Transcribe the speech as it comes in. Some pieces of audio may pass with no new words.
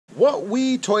what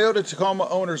we Toyota Tacoma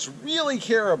owners really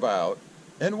care about,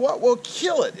 and what will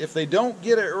kill it if they don't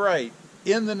get it right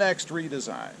in the next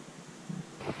redesign.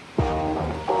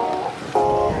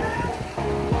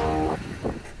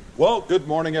 Well, good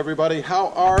morning everybody. How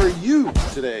are you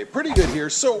today? Pretty good here.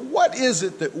 So what is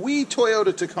it that we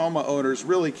Toyota Tacoma owners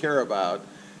really care about?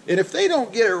 And if they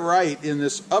don't get it right in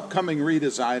this upcoming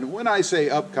redesign, when I say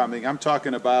upcoming, I'm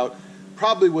talking about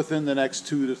probably within the next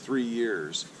 2 to 3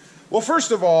 years. Well,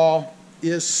 first of all,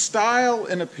 is style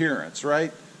and appearance,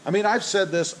 right? I mean, I've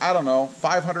said this, I don't know,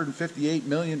 558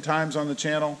 million times on the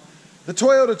channel. The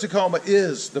Toyota Tacoma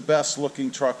is the best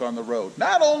looking truck on the road.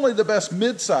 Not only the best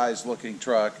mid-size looking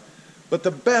truck, but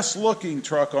the best looking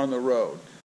truck on the road.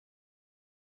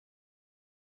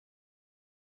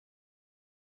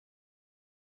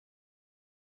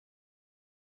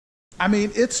 I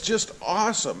mean, it's just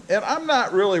awesome. And I'm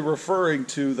not really referring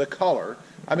to the color.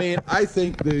 I mean, I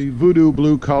think the voodoo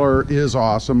blue color is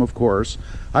awesome, of course.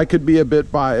 I could be a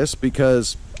bit biased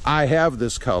because I have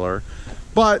this color.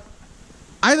 But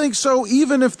I think so,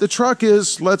 even if the truck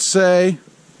is, let's say,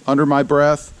 under my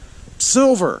breath,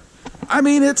 silver. I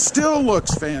mean, it still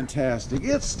looks fantastic.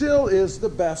 It still is the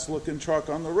best looking truck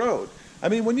on the road. I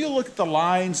mean, when you look at the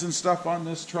lines and stuff on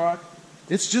this truck,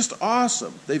 it's just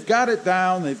awesome. They've got it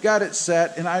down, they've got it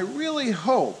set, and I really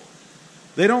hope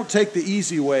they don't take the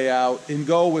easy way out and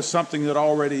go with something that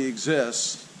already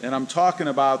exists. And I'm talking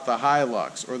about the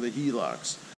Hilux or the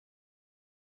Helux.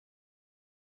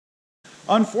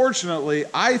 Unfortunately,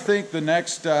 I think the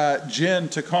next Gen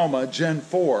Tacoma, Gen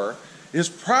 4, is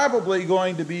probably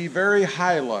going to be very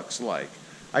Hilux-like.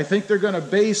 I think they're going to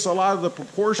base a lot of the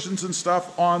proportions and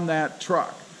stuff on that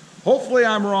truck. Hopefully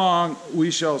I'm wrong,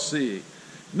 we shall see.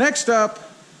 Next up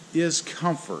is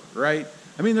comfort, right?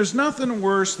 I mean, there's nothing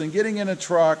worse than getting in a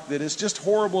truck that is just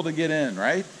horrible to get in,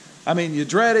 right? I mean, you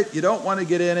dread it, you don't want to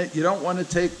get in it, you don't want to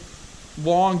take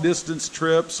long distance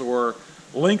trips or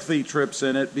lengthy trips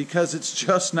in it because it's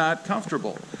just not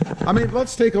comfortable. I mean,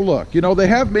 let's take a look. You know, they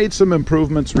have made some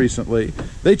improvements recently.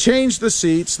 They changed the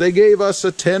seats. They gave us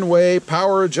a 10-way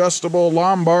power adjustable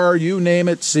lumbar, you name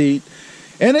it, seat.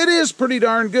 And it is pretty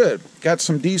darn good. Got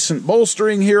some decent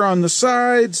bolstering here on the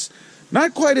sides.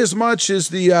 Not quite as much as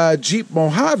the Jeep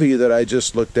Mojave that I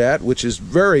just looked at, which is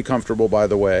very comfortable, by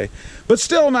the way, but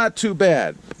still not too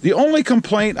bad. The only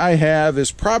complaint I have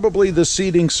is probably the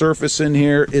seating surface in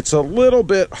here. It's a little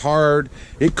bit hard.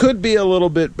 It could be a little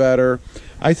bit better.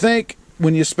 I think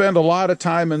when you spend a lot of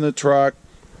time in the truck,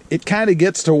 it kind of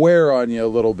gets to wear on you a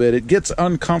little bit. It gets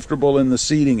uncomfortable in the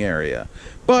seating area,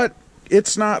 but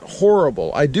it's not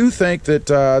horrible. I do think that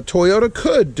Toyota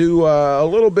could do a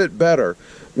little bit better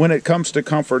when it comes to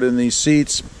comfort in these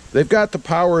seats. They've got the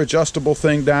power adjustable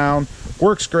thing down.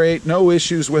 Works great, no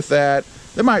issues with that.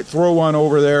 They might throw one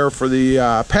over there for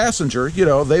the passenger. You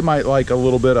know, they might like a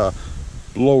little bit of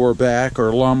lower back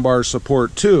or lumbar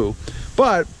support too.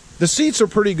 But the seats are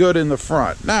pretty good in the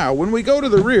front. Now, when we go to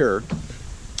the rear,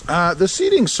 the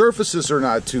seating surfaces are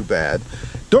not too bad.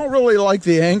 Don't really like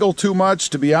the angle too much,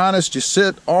 to be honest. You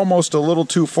sit almost a little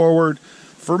too forward.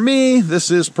 For me, this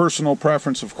is personal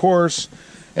preference, of course.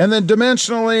 And then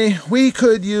dimensionally, we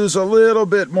could use a little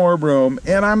bit more room.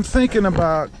 And I'm thinking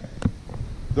about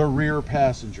the rear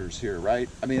passengers here, right?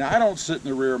 I mean, I don't sit in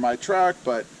the rear of my truck,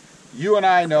 but you and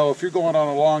I know if you're going on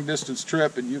a long distance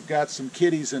trip and you've got some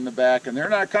kiddies in the back and they're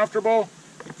not comfortable,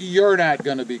 you're not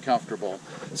going to be comfortable.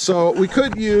 So we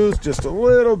could use just a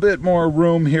little bit more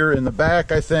room here in the back,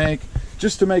 I think,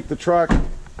 just to make the truck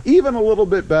even a little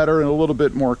bit better and a little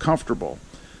bit more comfortable.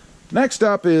 Next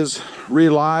up is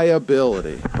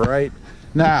reliability, right?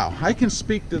 Now, I can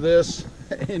speak to this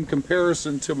in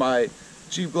comparison to my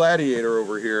Jeep Gladiator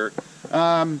over here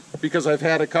because I've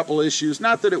had a couple issues.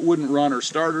 Not that it wouldn't run or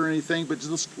start or anything, but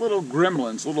just little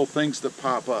gremlins, little things that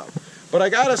pop up. But I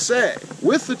gotta say,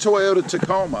 with the Toyota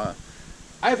Tacoma,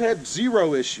 I've had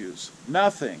zero issues,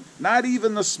 nothing, not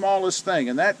even the smallest thing.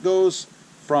 And that goes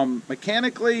from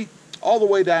mechanically all the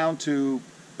way down to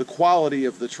the quality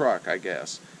of the truck, I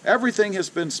guess. Everything has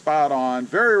been spot on,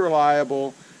 very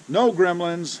reliable, no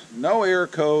gremlins, no error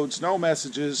codes, no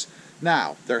messages.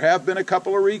 Now, there have been a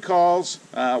couple of recalls.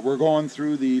 We're going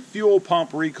through the fuel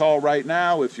pump recall right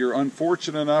now, if you're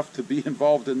unfortunate enough to be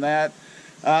involved in that.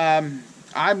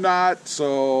 I'm not,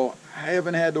 so I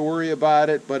haven't had to worry about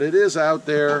it, but it is out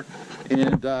there,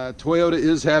 and Toyota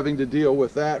is having to deal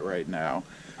with that right now.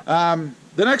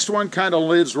 The next one kind of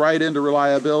leads right into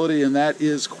reliability, and that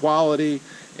is quality.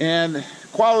 And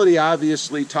quality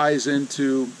obviously ties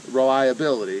into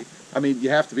reliability. I mean, you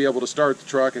have to be able to start the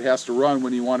truck. It has to run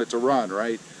when you want it to run,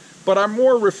 right? but I'm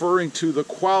more referring to the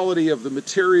quality of the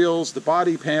materials, the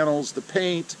body panels, the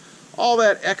paint, all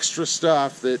that extra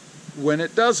stuff that when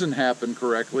it doesn't happen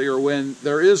correctly or when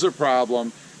there is a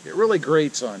problem, it really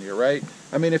grates on you, right?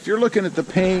 I mean, if you're looking at the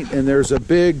paint and there's a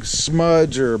big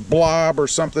smudge or blob or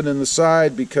something in the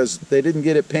side because they didn't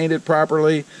get it painted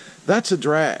properly, that's a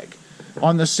drag.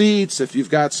 On the seats, if you've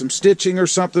got some stitching or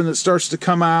something that starts to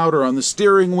come out, or on the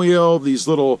steering wheel, these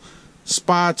little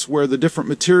spots where the different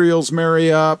materials marry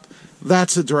up,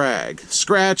 that's a drag.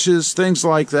 Scratches, things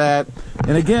like that.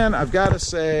 And again, I've got to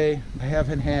say, I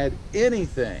haven't had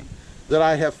anything that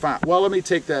I have found. Well, let me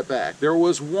take that back. There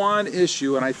was one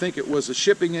issue, and I think it was a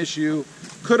shipping issue,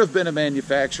 could have been a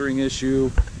manufacturing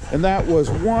issue, and that was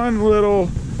one little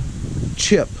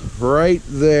chip right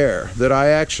there that I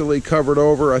actually covered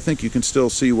over. I think you can still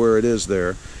see where it is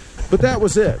there. But that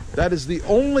was it. That is the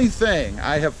only thing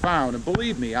I have found. And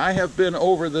believe me, I have been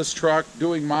over this truck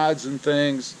doing mods and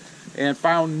things and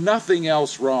found nothing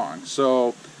else wrong.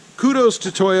 So kudos to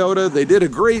Toyota. They did a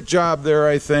great job there,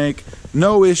 I think.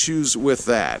 No issues with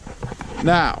that.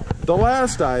 Now, the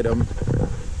last item,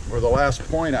 or the last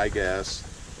point, I guess,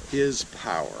 is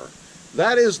power.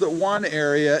 That is the one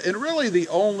area, and really the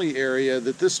only area,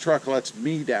 that this truck lets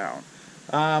me down.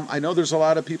 I know there's a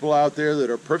lot of people out there that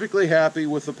are perfectly happy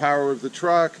with the power of the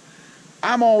truck.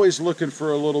 I'm always looking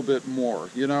for a little bit more,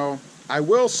 you know. I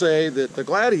will say that the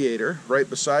Gladiator, right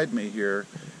beside me here,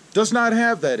 does not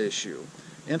have that issue.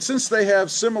 And since they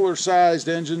have similar sized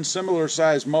engines, similar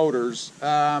sized motors,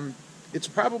 it's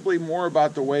probably more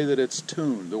about the way that it's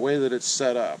tuned, the way that it's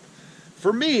set up.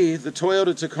 For me, the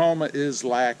Toyota Tacoma is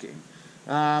lacking.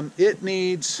 It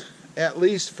needs, at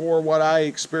least for what I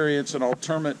experience, an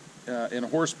alternate in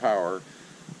horsepower,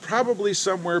 probably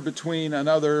somewhere between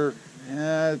another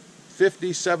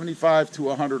 50, 75 to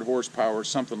 100 horsepower,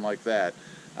 something like that,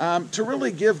 to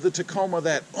really give the Tacoma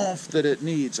that oomph that it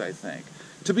needs, I think.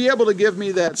 To be able to give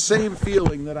me that same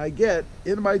feeling that I get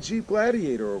in my Jeep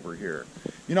Gladiator over here.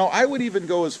 You know, I would even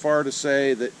go as far to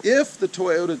say that if the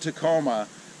Toyota Tacoma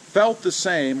felt the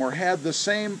same or had the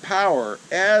same power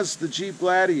as the Jeep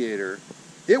Gladiator,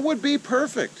 it would be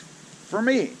perfect for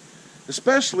me,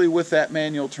 especially with that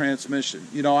manual transmission.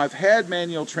 You know, I've had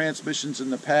manual transmissions in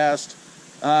the past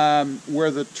where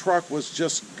the truck was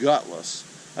just gutless.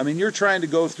 I mean, you're trying to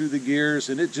go through the gears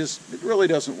and it really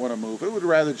doesn't want to move. It would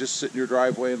rather just sit in your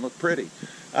driveway and look pretty.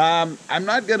 I'm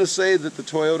not going to say that the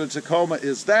Toyota Tacoma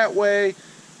is that way.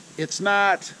 It's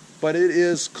not, but it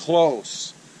is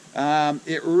close.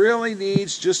 It really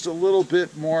needs just a little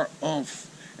bit more oomph.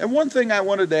 And one thing I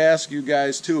wanted to ask you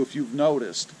guys too, if you've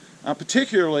noticed,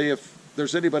 particularly if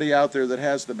there's anybody out there that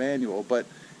has the manual, but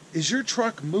is your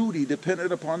truck moody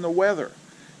dependent upon the weather?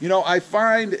 You know, I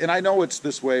find, and I know it's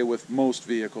this way with most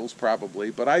vehicles probably,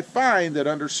 but I find that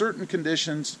under certain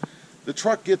conditions, the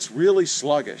truck gets really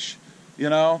sluggish.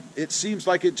 You know, it seems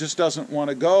like it just doesn't want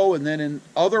to go, and then in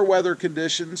other weather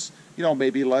conditions, you know,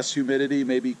 maybe less humidity,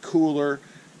 maybe cooler,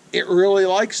 it really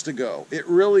likes to go. It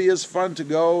really is fun to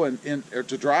go or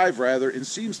to drive rather, and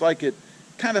seems like it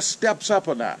kind of steps up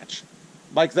a notch.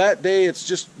 Like that day, it's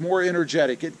just more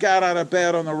energetic. It got out of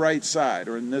bed on the right side,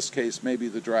 or in this case, maybe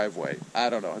the driveway. I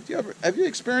don't know. Have you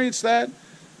experienced that?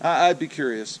 I'd be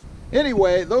curious.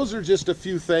 Anyway, those are just a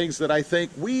few things that I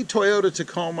think we Toyota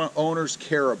Tacoma owners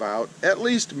care about, at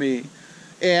least me.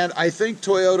 And I think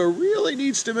Toyota really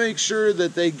needs to make sure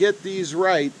that they get these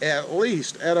right, at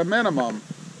least at a minimum,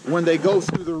 when they go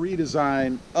through the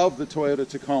redesign of the Toyota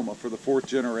Tacoma for the 4th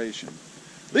generation.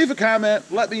 Leave a comment.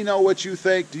 Let me know what you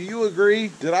think. Do you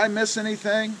agree? Did I miss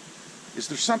anything? Is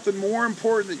there something more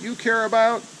important that you care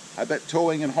about? I bet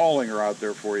towing and hauling are out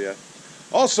there for you.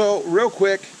 Also, real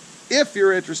quick, if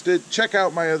you're interested, check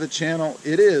out my other channel.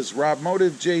 It is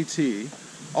RobMotive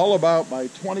JT, all about my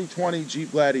 2020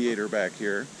 Jeep Gladiator back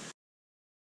here.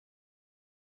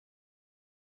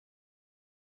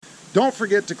 Don't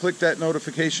forget to click that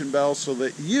notification bell so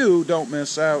that you don't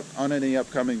miss out on any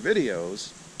upcoming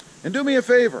videos. And do me a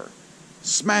favor,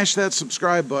 smash that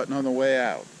subscribe button on the way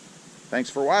out. Thanks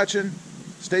for watching.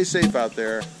 Stay safe out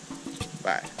there.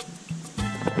 Bye.